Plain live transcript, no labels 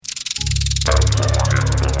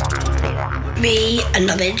We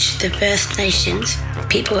acknowledge the First Nations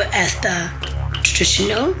people as the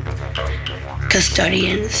traditional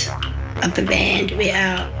custodians of the land we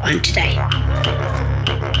are on today.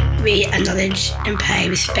 We acknowledge and pay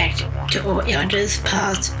respect to all elders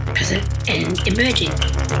past, present and emerging.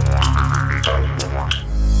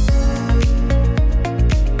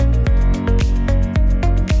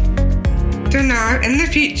 The Now and the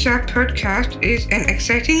Future podcast is an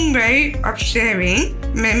exciting way of sharing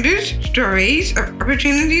members' stories of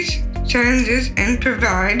opportunities, challenges, and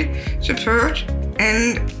provide support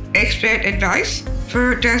and expert advice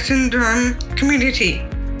for Down syndrome community.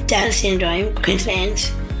 Down Syndrome Queensland's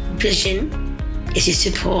vision is to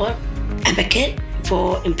support, advocate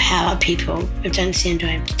for, empower people with Down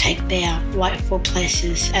syndrome to take their rightful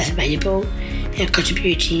places as valuable and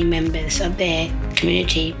contributing members of their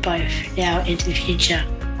community both now and into the future.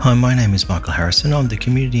 Hi, my name is Michael Harrison. I'm the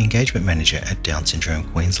Community Engagement Manager at Down Syndrome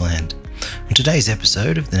Queensland. On today's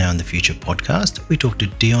episode of the Now and the Future podcast, we talk to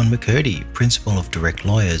Dion McCurdy, Principal of Direct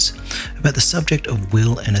Lawyers, about the subject of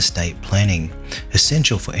will and estate planning,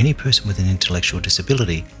 essential for any person with an intellectual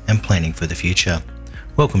disability and planning for the future.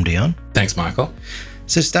 Welcome, Dion. Thanks, Michael.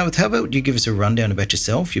 So to start with, how about you give us a rundown about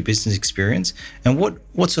yourself, your business experience, and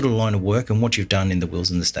what sort of line of work and what you've done in the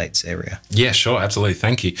wills and estates area? Yeah, sure. Absolutely.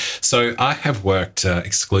 Thank you. So I have worked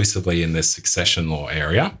exclusively in this succession law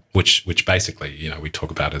area, which basically, we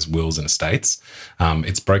talk about as wills and estates.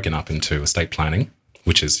 It's broken up into estate planning,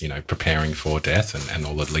 which is, preparing for death and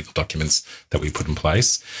all the legal documents that we put in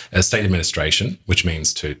place. Estate administration, which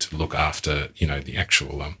means to look after, the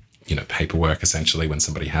actual paperwork essentially when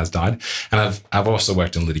somebody has died. And I've also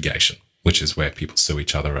worked in litigation, which is where people sue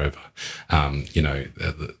each other over,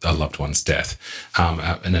 a loved one's death.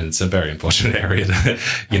 And then it's a very unfortunate area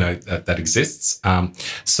that exists.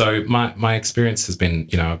 So my experience has been,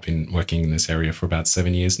 I've been working in this area for about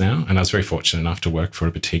 7 years now, and I was very fortunate enough to work for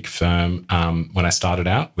a boutique firm when I started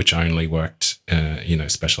out, which only worked,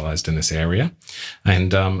 specialized in this area.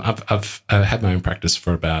 And I've had my own practice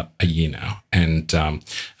for about a year now, and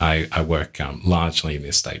I work largely in the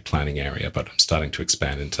estate planning area, but I'm starting to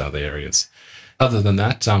expand into other areas. Other than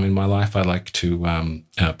that, in my life, I like to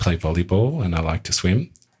play volleyball and I like to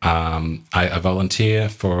swim. I volunteer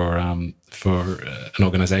for an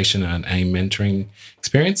organisation, an AIM mentoring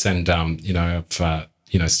experience, and I've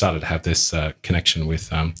started to have this connection with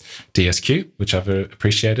DSQ, which I've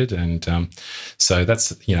appreciated, and so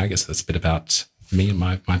that's I guess that's a bit about me and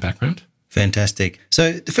my background. Fantastic.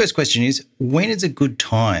 So the first question is, when is a good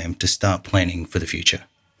time to start planning for the future?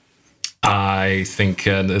 I think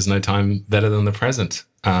there's no time better than the present.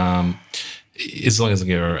 As long as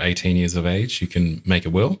you're 18 years of age, you can make a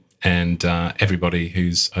will, and everybody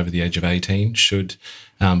who's over the age of 18 should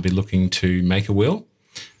be looking to make a will,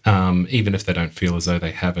 even if they don't feel as though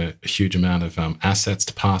they have a huge amount of assets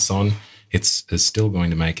to pass on. It's still going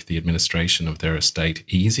to make the administration of their estate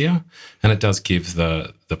easier, and it does give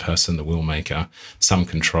the person, the will maker, some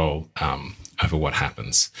control over what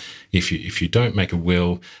happens. If you don't make a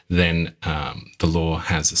will, then the law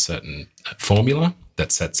has a certain formula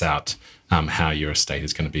that sets out how your estate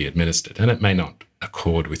is going to be administered, and it may not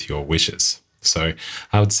accord with your wishes. So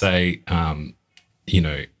I would say,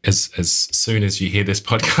 as soon as you hear this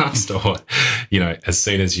podcast, or as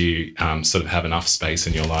soon as you sort of have enough space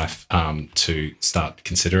in your life to start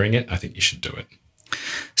considering it, I think you should do it.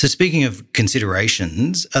 So speaking of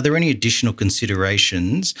considerations, are there any additional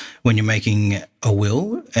considerations when you're making a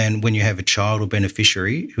will and when you have a child or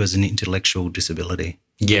beneficiary who has an intellectual disability?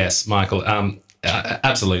 Yes, Michael,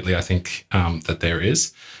 absolutely. I think that there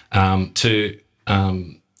is. To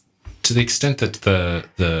the extent that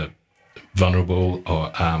the vulnerable or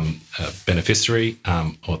beneficiary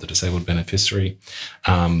or the disabled beneficiary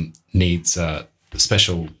needs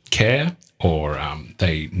special care, or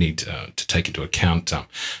they need to take into account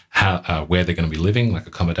how where they're going to be living, like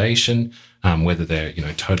accommodation, whether they're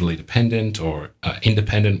totally dependent or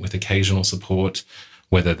independent with occasional support,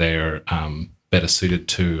 whether they're better suited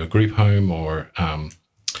to a group home or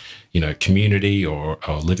community or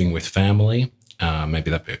living with family. Maybe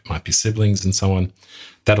that might be siblings and so on.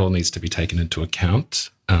 That all needs to be taken into account.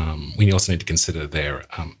 We also need to consider their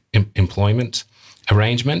employment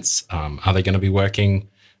arrangements. Are they going to be working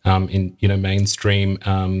in mainstream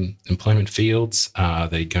employment fields? Are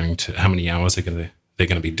they going to? How many hours they're going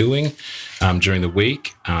to be doing during the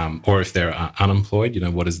week? Or if they're unemployed,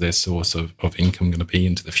 what is their source of income going to be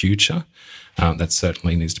into the future? That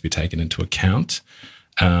certainly needs to be taken into account.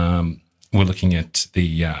 We're looking at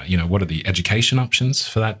the, what are the education options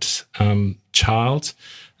for that child,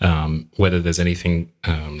 whether there's anything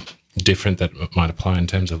different that might apply in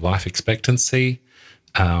terms of life expectancy,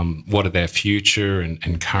 what are their future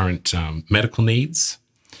and current medical needs.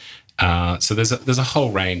 So there's a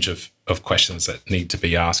whole range of questions that need to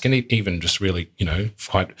be asked, and even just really,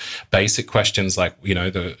 quite basic questions like,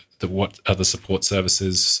 the what are the support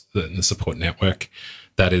services, the support network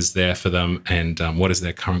that is there for them, and what is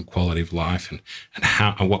their current quality of life, and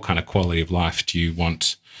how and what kind of quality of life do you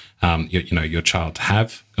want your child to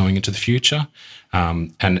have going into the future,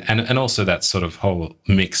 and also that sort of whole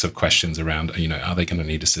mix of questions around, are they going to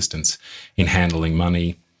need assistance in handling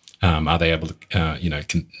money? Are they able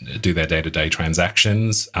to, do their day-to-day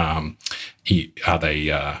transactions? Are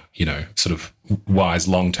they, sort of wise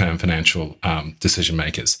long-term financial decision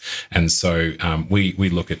makers? And so we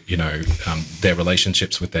look at, their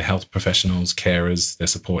relationships with their health professionals, carers, their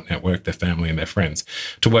support network, their family and their friends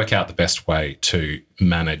to work out the best way to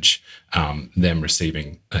manage them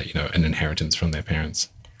receiving, an inheritance from their parents.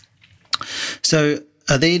 So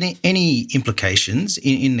are there any implications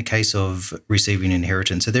in the case of receiving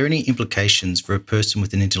inheritance? Are there any implications for a person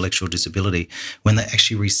with an intellectual disability when they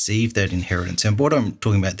actually receive that inheritance? And what I'm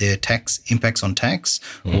talking about there, impacts on tax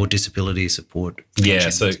or disability support? Yeah,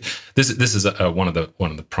 so this is one of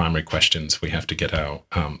the primary questions we have to get our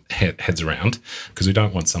heads around, because we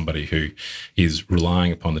don't want somebody who is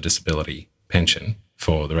relying upon the disability pension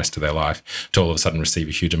for the rest of their life to all of a sudden receive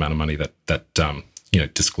a huge amount of money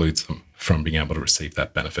that discludes them from being able to receive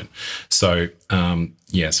that benefit. So,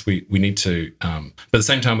 yes, we need to, but at the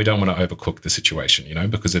same time, we don't want to overcook the situation,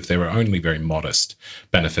 because if there are only very modest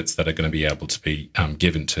benefits that are going to be able to be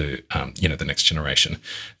given to, the next generation,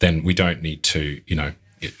 then we don't need to,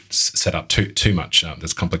 set up too much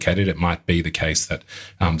that's complicated. It might be the case that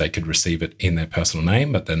they could receive it in their personal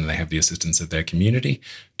name, but then they have the assistance of their community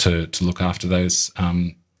to look after those,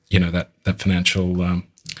 that financial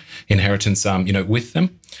inheritance, with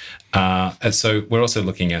them. And so we're also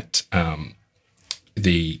looking at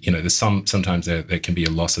sometimes there can be a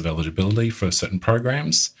loss of eligibility for certain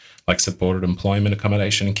programs like supported employment,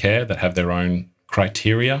 accommodation and care that have their own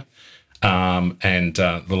criteria, and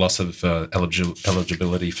the loss of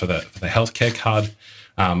eligibility for the healthcare card,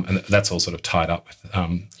 and that's all sort of tied up with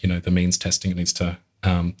the means testing. It needs to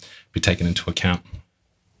be taken into account.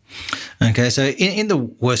 Okay, so in the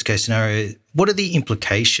worst case scenario, what are the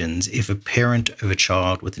implications if a parent of a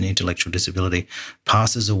child with an intellectual disability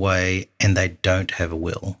passes away and they don't have a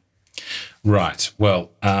will? Right.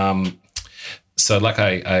 Well, so like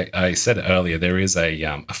I said earlier, there is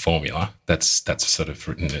a formula that's sort of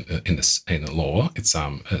written in the law. It's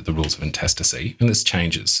the rules of intestacy, and this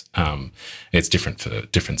changes. It's different for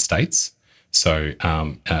different states. So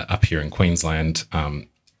up here in Queensland,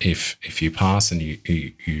 if you pass and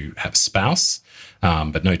you have a spouse,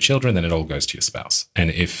 but no children, then it all goes to your spouse. And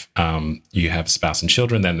if you have a spouse and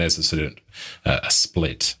children, then there's a sort of a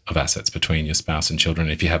split of assets between your spouse and children.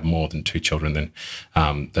 If you have more than 2 children, then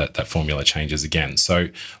that formula changes again. So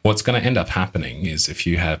what's going to end up happening is if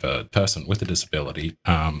you have a person with a disability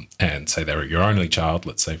and say they're your only child,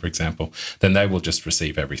 let's say, for example, then they will just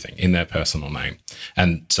receive everything in their personal name.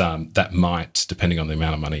 And that might, depending on the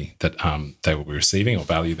amount of money that they will be receiving or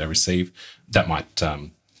value they receive, that might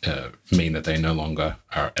mean that they no longer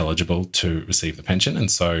are eligible to receive the pension. And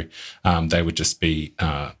so they would just be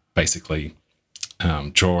basically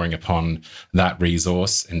drawing upon that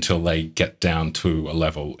resource until they get down to a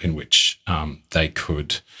level in which they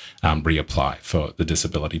could reapply for the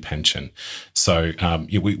disability pension. So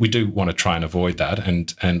we do want to try and avoid that.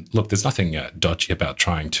 And look, there's nothing dodgy about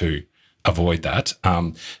trying to avoid that.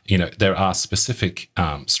 There are specific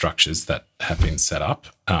structures that have been set up,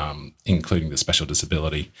 including the Special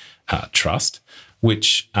Disability Trust,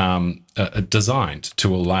 which are designed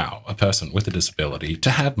to allow a person with a disability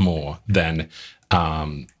to have more than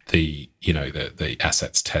the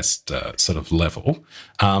assets test sort of level,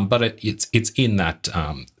 but it's in that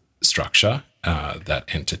structure, that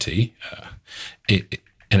entity, and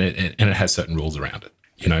it has certain rules around it.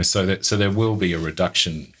 So there will be a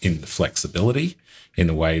reduction in the flexibility in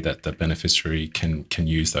the way that the beneficiary can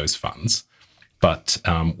use those funds, but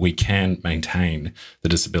we can maintain the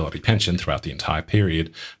disability pension throughout the entire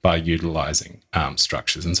period by utilising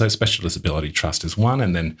structures. And so Special Disability Trust is one,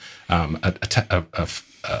 and then a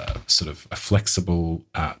sort of a flexible,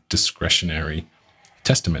 discretionary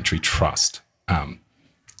testamentary trust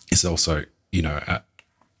is also,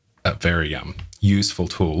 a very useful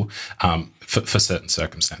tool for certain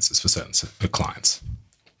circumstances, for certain clients.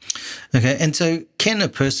 Okay, and so can a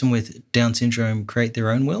person with Down syndrome create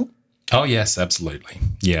their own will? Oh, yes, absolutely.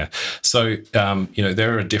 Yeah. So,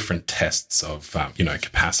 there are different tests of,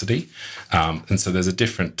 capacity. And so there's a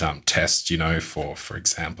different test, for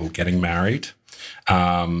example, getting married.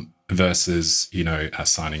 versus,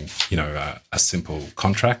 signing, a simple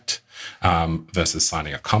contract, versus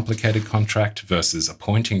signing a complicated contract, versus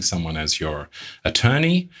appointing someone as your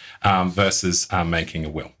attorney, versus making a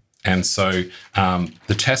will. And so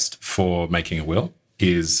the test for making a will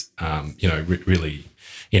is, really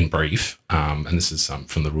in brief, and this is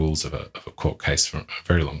from the rules of a court case from a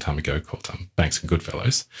very long time ago called Banks and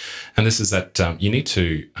Goodfellows. And this is that you need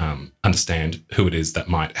to understand who it is that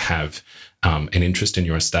might have an interest in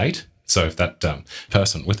your estate. So if that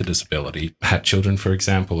person with a disability had children, for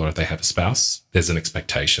example, or if they have a spouse, there's an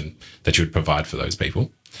expectation that you would provide for those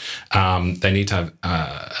people. They need to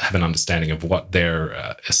have an understanding of what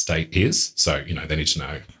their estate is. So, they need to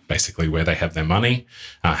know basically where they have their money,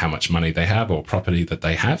 how much money they have or property that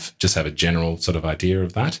they have, just have a general sort of idea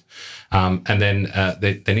of that. And then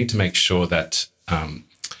they need to make sure that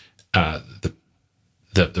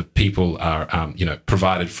the people are,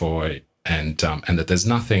 provided for and that there's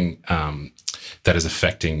nothing that is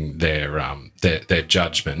affecting their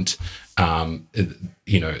judgment.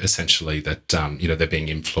 Essentially that they're being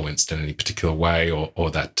influenced in any particular way,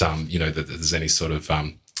 or that that there's any sort of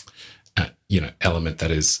element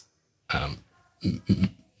that is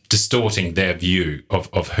distorting their view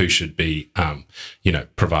of who should be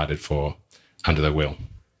provided for under the will.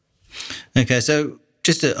 Okay, so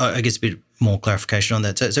just I guess a bit more clarification on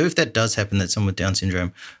that. So if that does happen, that someone with Down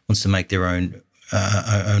syndrome wants to make their own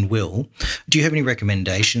will, do you have any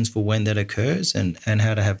recommendations for when that occurs and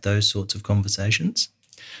how to have those sorts of conversations?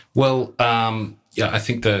 Well, I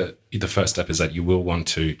think the first step is that you will want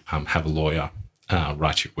to have a lawyer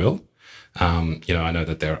write your will. I know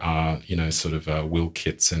that there are, sort of will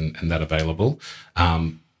kits and that available,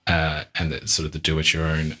 and sort of the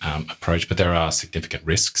do-it-your-own approach, but there are significant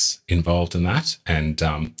risks involved in that. And,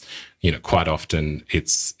 quite often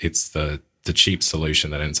it's the cheap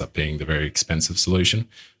solution that ends up being the very expensive solution,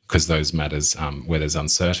 because those matters where there's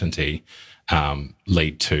uncertainty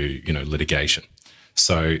lead to, litigation.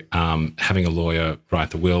 So having a lawyer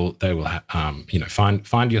write the will, they will,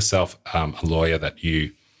 find yourself a lawyer that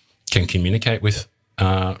you can communicate with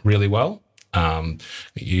really well.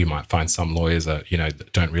 You might find some lawyers that,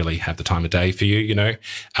 that don't really have the time of day for you,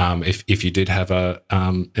 if you did have a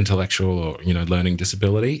intellectual or, learning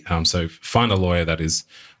disability. So find a lawyer that is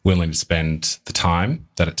willing to spend the time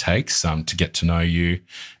that it takes to get to know you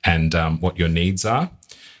and what your needs are.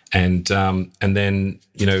 And then,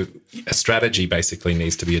 a strategy basically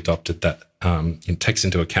needs to be adopted that takes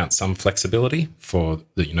into account some flexibility for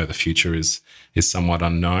the future is somewhat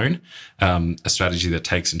unknown. A strategy that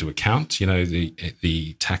takes into account,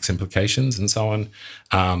 the tax implications and so on.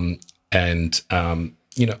 And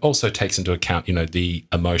also takes into account, the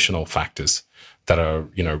emotional factors that are,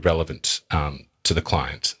 relevant to the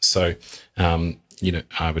client. So, I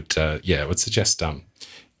would suggest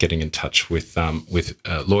getting in touch with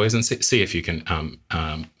lawyers and see if you can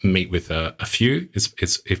meet with a few,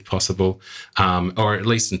 if possible, or at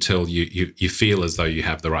least until you feel as though you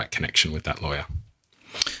have the right connection with that lawyer.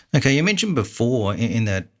 Okay, you mentioned before in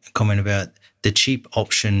that comment about the cheap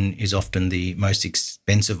option is often the most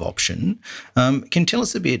expensive option. Can you tell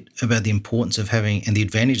us a bit about the importance of having and the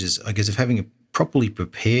advantages, I guess, of having a properly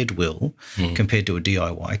prepared will compared to a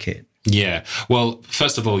DIY kit? Yeah. Well,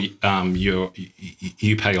 first of all,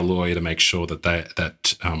 you pay a lawyer to make sure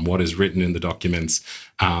that what is written in the documents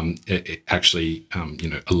it actually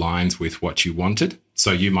aligns with what you wanted.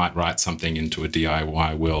 So you might write something into a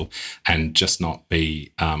DIY will and just not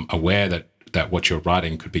be aware that what you're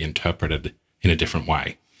writing could be interpreted in a different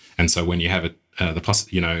way. And so when you have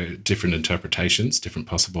different interpretations, different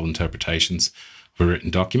possible interpretations of a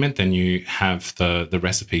written document, then you have the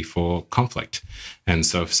recipe for conflict. And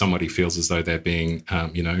so if somebody feels as though they're being,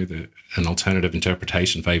 an alternative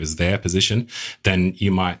interpretation favors their position, then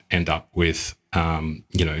you might end up with,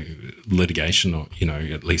 litigation or,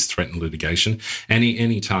 at least threatened litigation.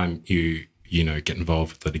 Any time you get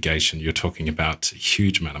involved with litigation, you're talking about a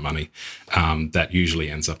huge amount of money that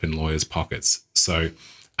usually ends up in lawyers' pockets. So,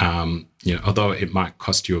 although it might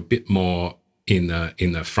cost you a bit more in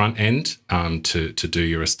the front end to do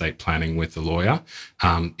your estate planning with the lawyer,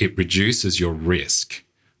 it reduces your risk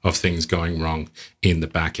of things going wrong in the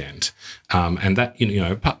back end. And that,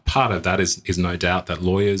 part of that is no doubt that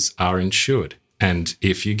lawyers are insured. And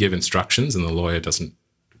if you give instructions and the lawyer doesn't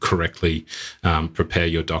correctly prepare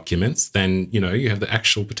your documents, then, you have the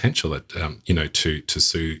actual potential that, to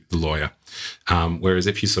sue the lawyer. Whereas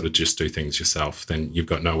if you sort of just do things yourself, then you've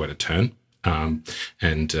got nowhere to turn.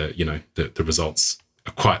 The results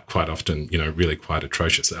quite often, really quite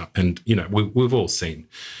atrocious. And, we've all seen,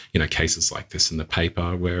 cases like this in the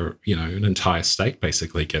paper where, an entire state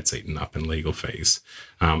basically gets eaten up in legal fees.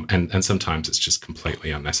 And sometimes it's just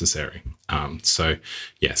completely unnecessary. So,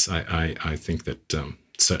 yes, I think that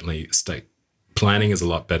certainly estate planning is a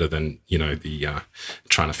lot better than, the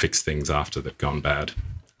trying to fix things after they've gone bad.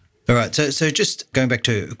 All right. So just going back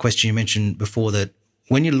to a question you mentioned before, that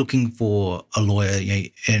when you're looking for a lawyer,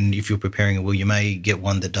 and if you're preparing a will, you may get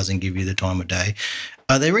one that doesn't give you the time of day.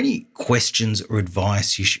 Are there any questions or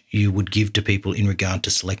advice you would give to people in regard to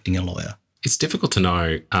selecting a lawyer? It's difficult to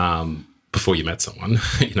know before you met someone,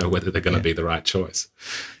 whether they're going to be the right choice.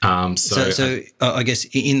 So I guess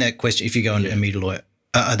in that question, if you go and meet a lawyer,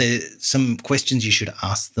 are there some questions you should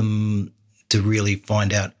ask them to really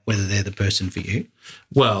find out whether they're the person for you?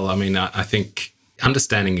 Well, I mean, I think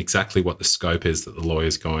understanding exactly what the scope is that the lawyer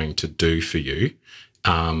is going to do for you,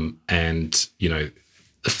 and,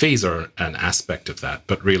 the fees are an aspect of that,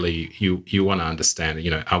 but really you want to understand,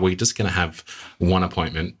 are we just going to have one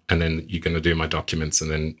appointment and then you're going to do my documents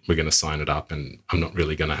and then we're going to sign it up, and I'm not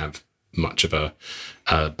really going to have much of a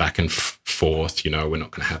back and forth, we're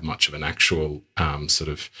not going to have much of an actual sort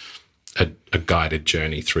of a guided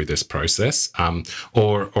journey through this process,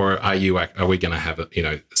 or are we going to have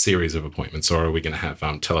a series of appointments, or are we going to have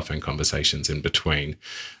telephone conversations in between?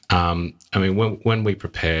 I mean, when we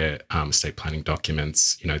prepare estate planning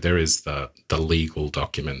documents, there is the legal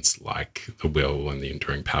documents like the will and the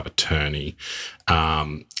enduring power of attorney,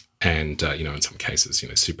 and in some cases,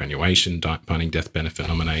 superannuation, binding death benefit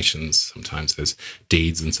nominations. Sometimes there's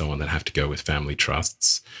deeds and so on that have to go with family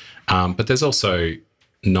trusts, but there's also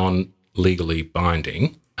non-legally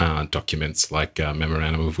binding documents like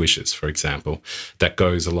memorandum of wishes, for example, that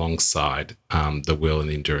goes alongside the will and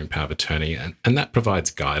the enduring power of attorney, and that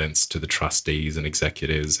provides guidance to the trustees and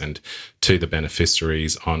executors and to the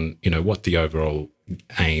beneficiaries on what the overall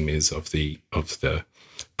aim is of the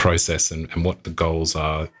process and what the goals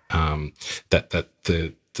are that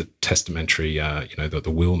the testamentary, the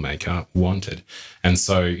will maker wanted. And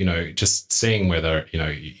so, just seeing whether,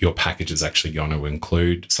 your package is actually going to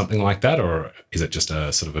include something like that, or is it just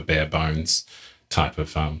a sort of a bare bones type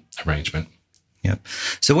of arrangement? Yeah.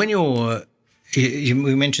 So when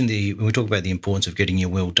we mentioned when we talk about the importance of getting your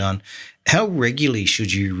will done, how regularly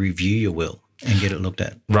should you review your will and get it looked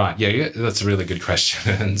at? Right. Yeah, that's a really good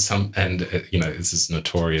question. And this is a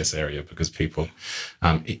notorious area because people,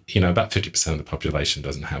 about 50% of the population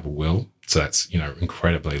doesn't have a will. So that's,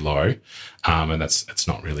 incredibly low. And it's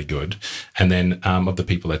not really good. And then of the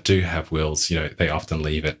people that do have wills, they often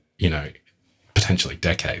leave it, potentially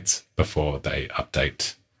decades before they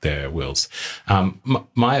update their wills.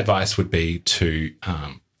 My advice would be to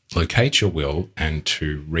locate your will and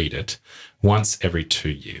to read it once every 2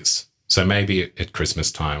 years. So maybe at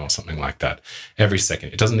Christmas time or something like that, every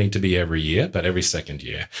second. It doesn't need to be every year, but every second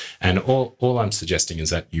year. And all I'm suggesting is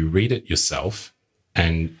that you read it yourself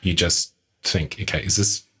and you just think, okay, does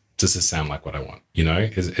this sound like what I want?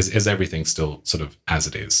 Is everything still sort of as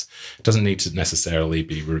it is? It doesn't need to necessarily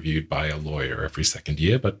be reviewed by a lawyer every second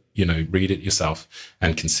year, but, read it yourself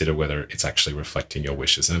and consider whether it's actually reflecting your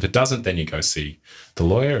wishes. And if it doesn't, then you go see the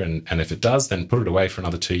lawyer. And if it does, then put it away for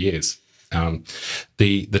another 2 years.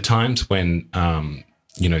 The times when,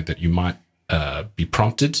 that you might be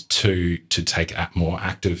prompted to take more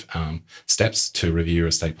active steps to review your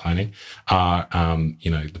estate planning are,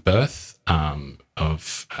 the birth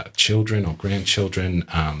of children or grandchildren,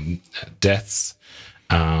 deaths,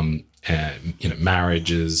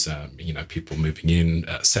 marriages, people moving in,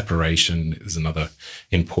 separation is another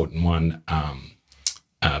important one.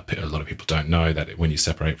 A lot of people don't know that when you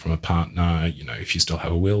separate from a partner, if you still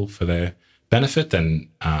have a will for their benefit, then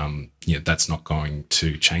that's not going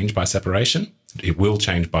to change by separation. It will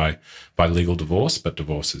change by legal divorce, but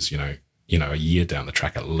divorce is a year down the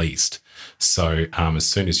track at least. So as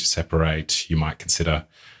soon as you separate, you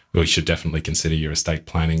should definitely consider your estate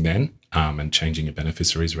planning then, and changing your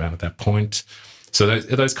beneficiaries around at that point. So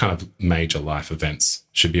those kind of major life events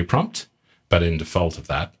should be a prompt, but in default of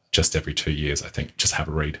that, just every 2 years, I think, just have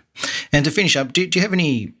a read. And to finish up, do you have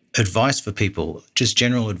any advice for people, just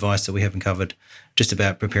general advice that we haven't covered, just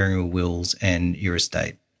about preparing your wills and your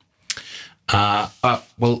estate?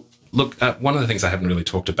 Well, look, one of the things I haven't really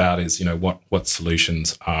talked about is, what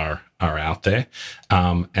solutions are out there.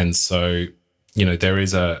 And so,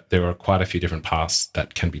 there are quite a few different paths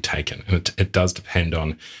that can be taken. And it does depend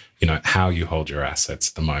on, how you hold your assets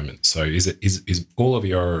at the moment. So is all of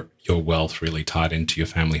your wealth really tied into your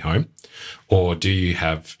family home? Or do you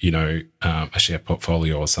have, a share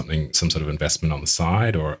portfolio or some sort of investment on the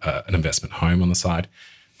side, or an investment home on the side?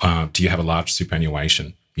 Do you have a large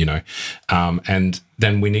superannuation? And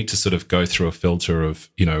then we need to sort of go through a filter of,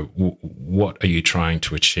 what are you trying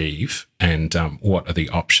to achieve, and what are the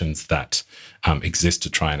options that exist to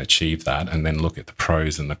try and achieve that, and then look at the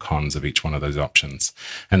pros and the cons of each one of those options.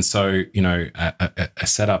 And so, a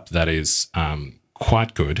setup that is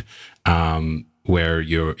quite good, where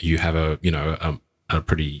you have a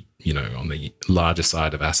pretty, on the larger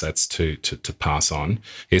side of assets to pass on,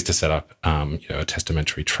 is to set up, a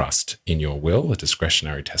testamentary trust in your will, a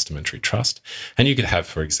discretionary testamentary trust. And you could have,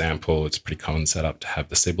 for example, it's a pretty common setup to have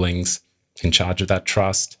the siblings in charge of that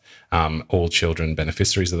trust, all children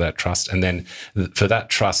beneficiaries of that trust. And then for that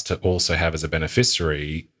trust to also have as a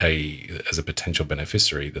beneficiary, as a potential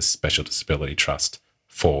beneficiary, the special disability trust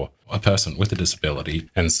for a person with a disability.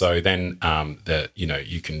 And so then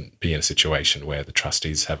you can be in a situation where the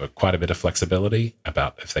trustees have quite a bit of flexibility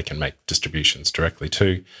about if they can make distributions directly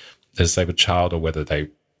to the disabled child, or whether they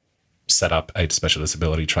set up a special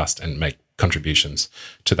disability trust and make contributions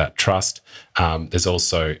to that trust. There's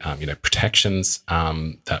also protections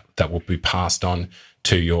that will be passed on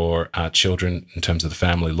to your children in terms of the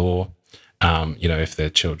family law. If their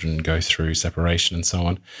children go through separation and so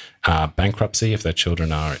on, bankruptcy if their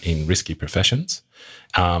children are in risky professions.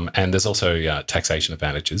 And there's also taxation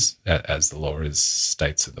advantages. As the law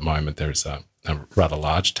states at the moment, there is a rather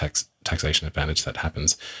large taxation advantage that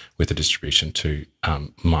happens with the distribution to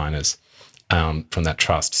minors from that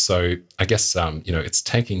trust. So I guess, it's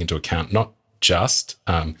taking into account not just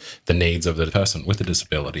the needs of the person with a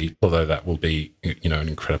disability, although that will be, an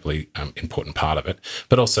incredibly important part of it,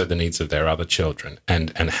 but also the needs of their other children,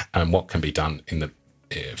 and what can be done in the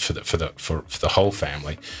for the whole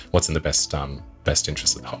family. What's in the best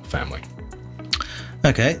interest of the whole family.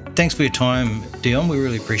 Okay, thanks for your time, Dion. We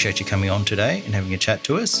really appreciate you coming on today and having a chat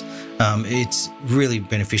to us. It's really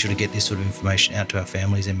beneficial to get this sort of information out to our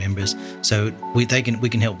families and members, so we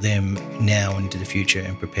can help them now and into the future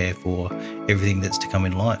and prepare for everything that's to come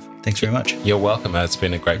in life. Thanks very much. You're welcome. It's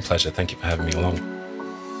been a great pleasure. Thank you for having me along.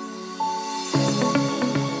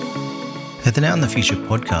 At the Now in the Future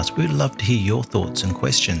podcast, we would love to hear your thoughts and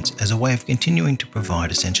questions as a way of continuing to provide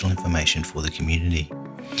essential information for the community.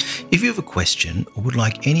 If you have a question or would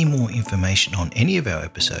like any more information on any of our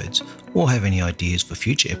episodes, or have any ideas for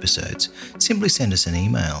future episodes, simply send us an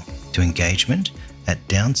email to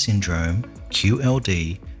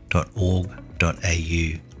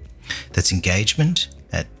engagement@downsyndromeqld.org.au. That's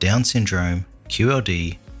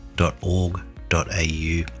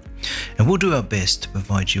engagement@downsyndromeqld.org.au. And we'll do our best to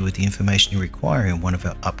provide you with the information you require in one of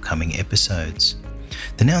our upcoming episodes.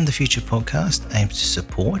 The Now in the Future podcast aims to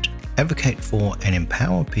support, advocate for and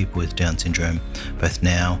empower people with Down syndrome, both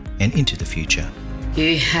now and into the future.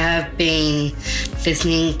 You have been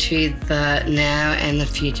listening to the Now and the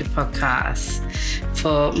Future podcast.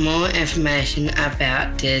 For more information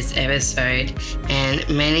about this episode and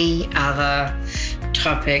many other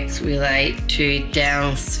topics relate to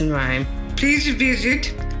Down syndrome, please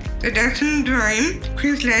visit the Down Syndrome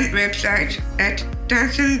Queensland website at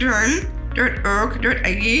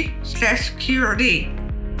downsyndrome.org.au/QLD.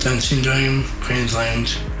 Down Syndrome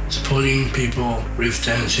Queensland, supporting people with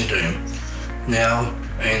Down syndrome now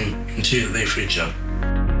and into the future.